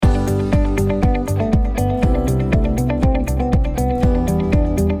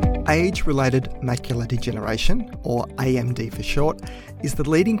Age-related macular degeneration, or AMD for short, is the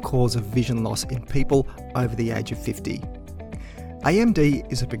leading cause of vision loss in people over the age of 50. AMD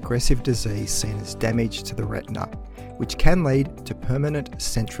is a progressive disease seen as damage to the retina, which can lead to permanent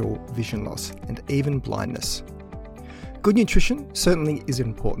central vision loss and even blindness. Good nutrition certainly is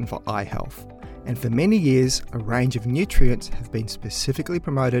important for eye health, and for many years a range of nutrients have been specifically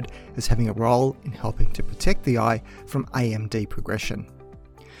promoted as having a role in helping to protect the eye from AMD progression.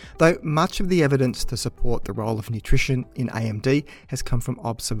 Though much of the evidence to support the role of nutrition in AMD has come from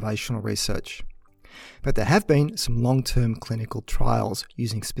observational research. But there have been some long-term clinical trials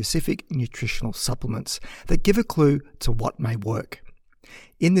using specific nutritional supplements that give a clue to what may work.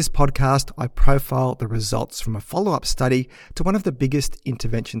 In this podcast, I profile the results from a follow-up study to one of the biggest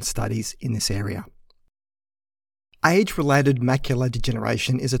intervention studies in this area. Age-related macular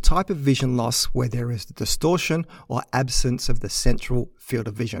degeneration is a type of vision loss where there is the distortion or absence of the central field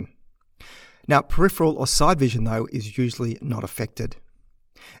of vision. Now, peripheral or side vision, though, is usually not affected.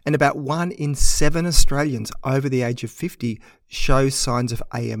 And about 1 in 7 Australians over the age of 50 show signs of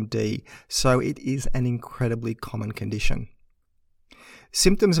AMD, so it is an incredibly common condition.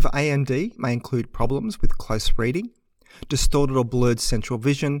 Symptoms of AMD may include problems with close reading, distorted or blurred central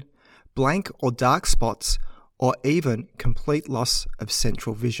vision, blank or dark spots, or even complete loss of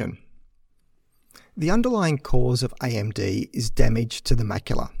central vision. The underlying cause of AMD is damage to the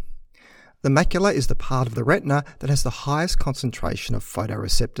macula. The macula is the part of the retina that has the highest concentration of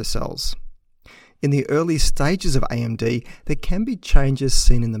photoreceptor cells. In the early stages of AMD, there can be changes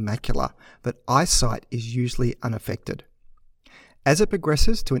seen in the macula, but eyesight is usually unaffected. As it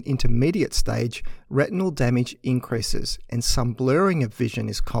progresses to an intermediate stage, retinal damage increases and some blurring of vision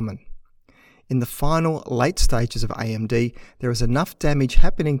is common. In the final late stages of AMD, there is enough damage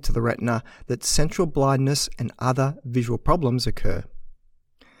happening to the retina that central blindness and other visual problems occur.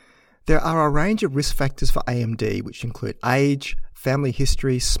 There are a range of risk factors for AMD, which include age, family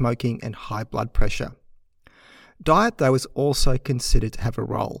history, smoking, and high blood pressure. Diet, though, is also considered to have a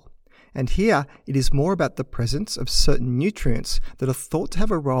role. And here, it is more about the presence of certain nutrients that are thought to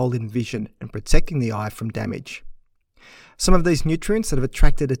have a role in vision and protecting the eye from damage. Some of these nutrients that have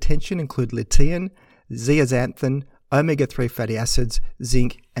attracted attention include lutein, zeaxanthin, omega-3 fatty acids,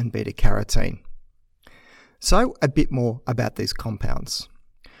 zinc, and beta-carotene. So, a bit more about these compounds.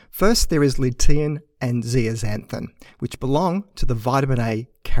 First, there is lutein and zeaxanthin, which belong to the vitamin A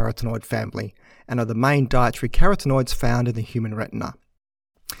carotenoid family and are the main dietary carotenoids found in the human retina.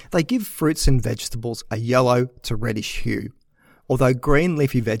 They give fruits and vegetables a yellow to reddish hue, although green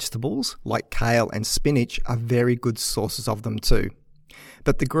leafy vegetables like kale and spinach are very good sources of them too.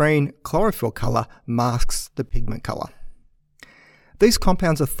 But the green chlorophyll colour masks the pigment colour. These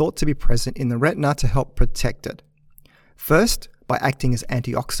compounds are thought to be present in the retina to help protect it. First, by acting as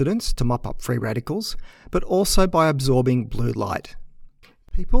antioxidants to mop up free radicals, but also by absorbing blue light.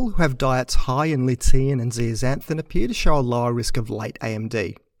 People who have diets high in lutein and zeaxanthin appear to show a lower risk of late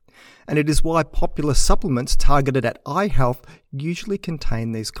AMD, and it is why popular supplements targeted at eye health usually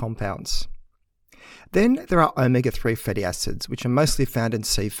contain these compounds. Then there are omega-3 fatty acids, which are mostly found in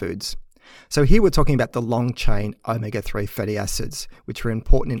seafoods. So here we're talking about the long-chain omega-3 fatty acids, which are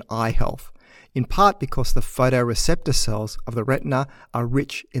important in eye health, in part because the photoreceptor cells of the retina are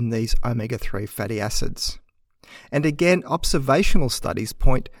rich in these omega-3 fatty acids. And again, observational studies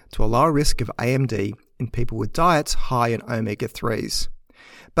point to a lower risk of AMD in people with diets high in omega-3s.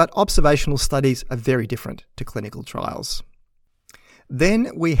 But observational studies are very different to clinical trials.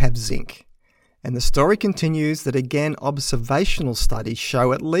 Then we have zinc. And the story continues that again, observational studies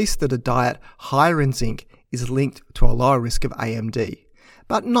show at least that a diet higher in zinc is linked to a lower risk of AMD.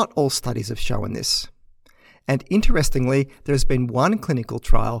 But not all studies have shown this. And interestingly, there has been one clinical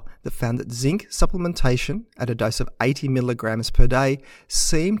trial that found that zinc supplementation at a dose of 80 milligrams per day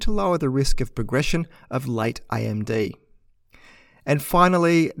seemed to lower the risk of progression of late AMD. And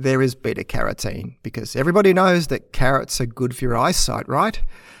finally, there is beta-carotene, because everybody knows that carrots are good for your eyesight, right?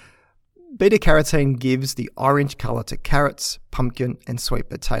 Beta-carotene gives the orange colour to carrots, pumpkin, and sweet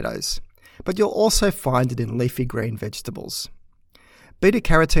potatoes. But you'll also find it in leafy green vegetables.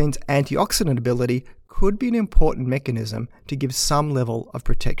 Beta-carotene's antioxidant ability could be an important mechanism to give some level of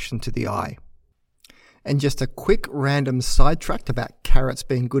protection to the eye. And just a quick random sidetrack about carrots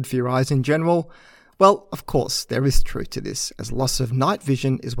being good for your eyes in general. Well, of course, there is truth to this, as loss of night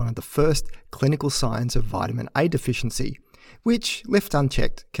vision is one of the first clinical signs of vitamin A deficiency, which, left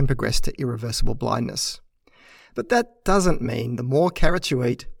unchecked, can progress to irreversible blindness. But that doesn't mean the more carrots you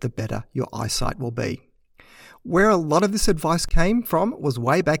eat, the better your eyesight will be. Where a lot of this advice came from was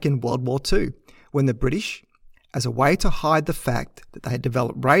way back in World War II, when the British as a way to hide the fact that they had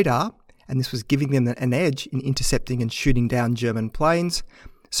developed radar, and this was giving them an edge in intercepting and shooting down German planes,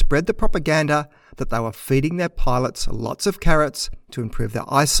 spread the propaganda that they were feeding their pilots lots of carrots to improve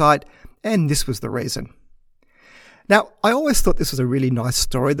their eyesight, and this was the reason. Now, I always thought this was a really nice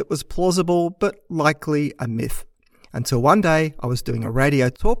story that was plausible, but likely a myth. Until one day, I was doing a radio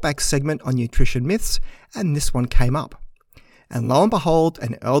talkback segment on nutrition myths, and this one came up. And lo and behold,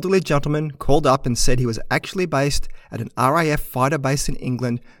 an elderly gentleman called up and said he was actually based at an RAF fighter base in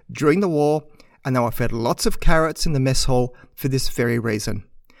England during the war, and they were fed lots of carrots in the mess hall for this very reason.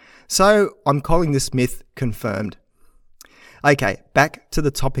 So I'm calling this myth confirmed. Okay, back to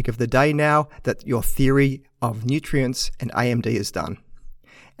the topic of the day now that your theory of nutrients and AMD is done.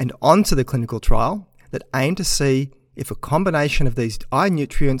 And on to the clinical trial that aimed to see if a combination of these eye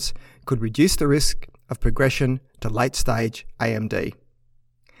nutrients could reduce the risk of progression to late-stage AMD.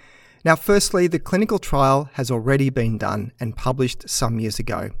 Now, firstly, the clinical trial has already been done and published some years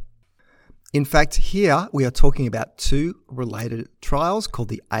ago. In fact, here we are talking about two related trials called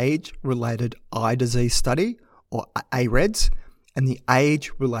the Age-Related Eye Disease Study, or AREDS, and the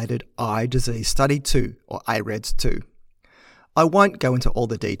Age-Related Eye Disease Study 2, or AREDS 2. I won't go into all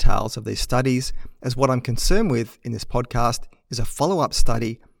the details of these studies, as what I'm concerned with in this podcast is a follow-up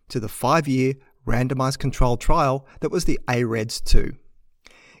study to the 5-year randomized controlled trial that was the AREDS 2.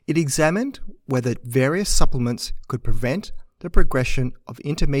 It examined whether various supplements could prevent the progression of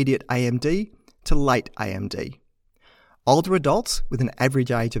intermediate AMD to late AMD. Older adults with an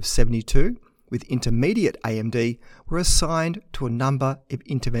average age of 72 with intermediate AMD were assigned to a number of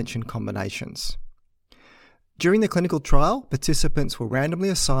intervention combinations. During the clinical trial, participants were randomly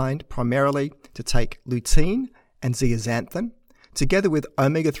assigned primarily to take lutein and zeaxanthin together with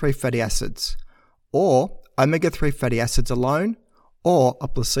omega-3 fatty acids, or omega-3 fatty acids alone, or a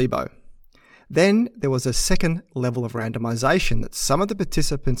placebo. Then there was a second level of randomization that some of the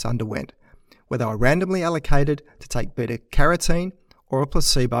participants underwent, where they were randomly allocated to take beta-carotene or a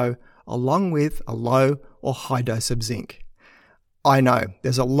placebo, along with a low or high dose of zinc. I know,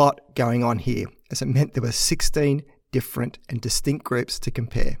 there's a lot going on here, as it meant there were 16 different and distinct groups to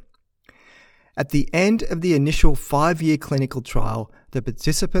compare. At the end of the initial 5-year clinical trial, the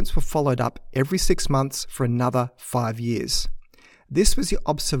participants were followed up every 6 months for another 5 years. This was the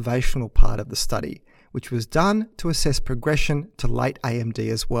observational part of the study, which was done to assess progression to late AMD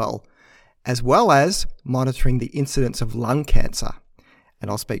as well as monitoring the incidence of lung cancer. And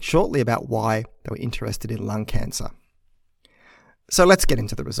I'll speak shortly about why they were interested in lung cancer. So let's get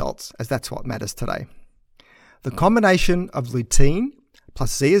into the results, as that's what matters today. The combination of lutein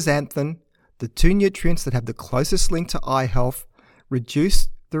plus zeaxanthin, the two nutrients that have the closest link to eye health, reduced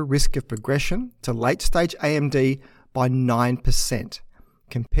the risk of progression to late-stage AMD by 9%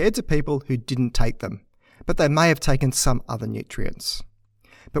 compared to people who didn't take them, but they may have taken some other nutrients.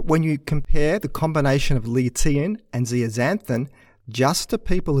 But when you compare the combination of lutein and zeaxanthin just to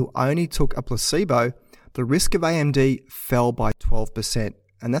people who only took a placebo, the risk of AMD fell by 12%,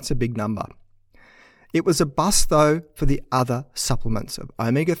 and that's a big number. It was a bust, though, for the other supplements of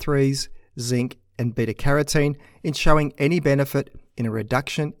omega-3s, zinc, and beta-carotene in showing any benefit in a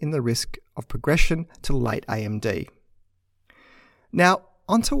reduction in the risk of progression to late AMD. Now,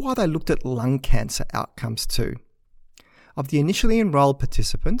 onto why they looked at lung cancer outcomes too. Of the initially enrolled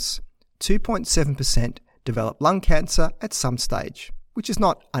participants, 2.7% developed lung cancer at some stage, which is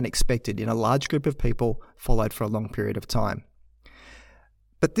not unexpected in a large group of people followed for a long period of time.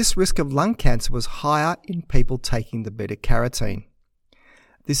 But this risk of lung cancer was higher in people taking the beta-carotene.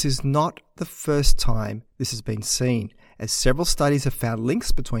 This is not the first time this has been seen, as several studies have found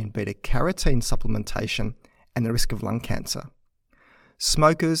links between beta-carotene supplementation and the risk of lung cancer.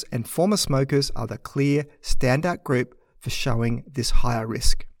 Smokers and former smokers are the clear standout group for showing this higher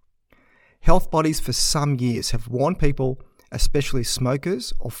risk. Health bodies for some years have warned people, especially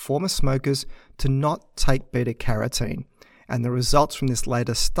smokers or former smokers, to not take beta-carotene, and the results from this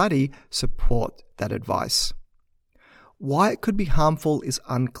latest study support that advice. Why it could be harmful is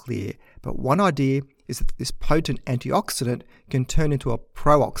unclear, but one idea is that this potent antioxidant can turn into a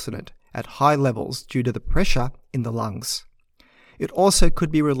pro-oxidant at high levels due to the pressure in the lungs. It also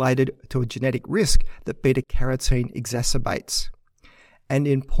could be related to a genetic risk that beta-carotene exacerbates. And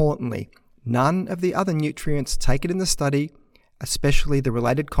importantly, none of the other nutrients taken in the study, especially the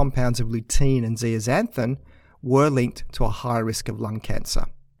related compounds of lutein and zeaxanthin, were linked to a higher risk of lung cancer.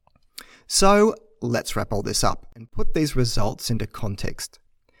 So let's wrap all this up and put these results into context.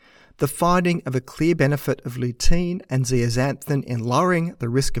 The finding of a clear benefit of lutein and zeaxanthin in lowering the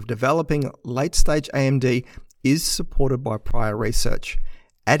risk of developing late-stage AMD is supported by prior research,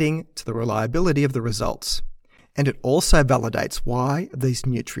 adding to the reliability of the results. And it also validates why these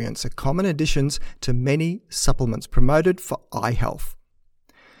nutrients are common additions to many supplements promoted for eye health.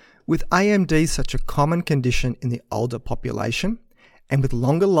 With AMD such a common condition in the older population, and with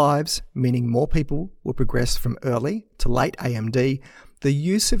longer lives, meaning more people will progress from early to late AMD, the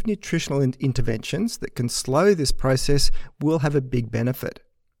use of nutritional interventions that can slow this process will have a big benefit.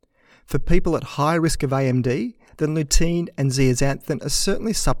 For people at high risk of AMD, then lutein and zeaxanthin are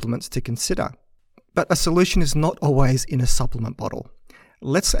certainly supplements to consider. But a solution is not always in a supplement bottle.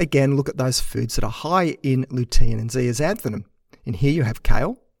 Let's again look at those foods that are high in lutein and zeaxanthin. In here you have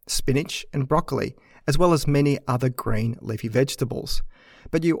kale, spinach and broccoli, as well as many other green leafy vegetables.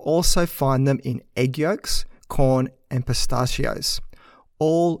 But you also find them in egg yolks, corn and pistachios.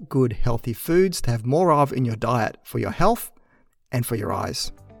 All good healthy foods to have more of in your diet for your health and for your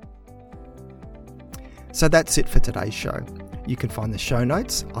eyes. So that's it for today's show. You can find the show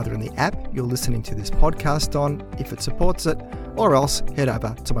notes either in the app you're listening to this podcast on, if it supports it, or else head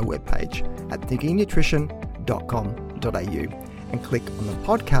over to my webpage at thinkingnutrition.com.au and click on the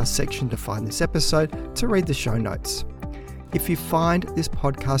podcast section to find this episode to read the show notes. If you find this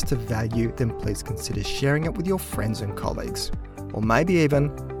podcast of value, then please consider sharing it with your friends and colleagues, or maybe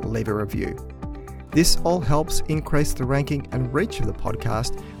even leave a review. This all helps increase the ranking and reach of the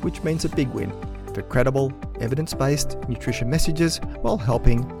podcast, which means a big win for credible, evidence-based nutrition messages while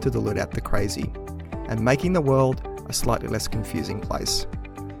helping to dilute out the crazy and making the world a slightly less confusing place.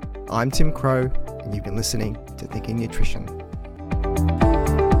 I'm Tim Crowe, and you've been listening to Thinking Nutrition.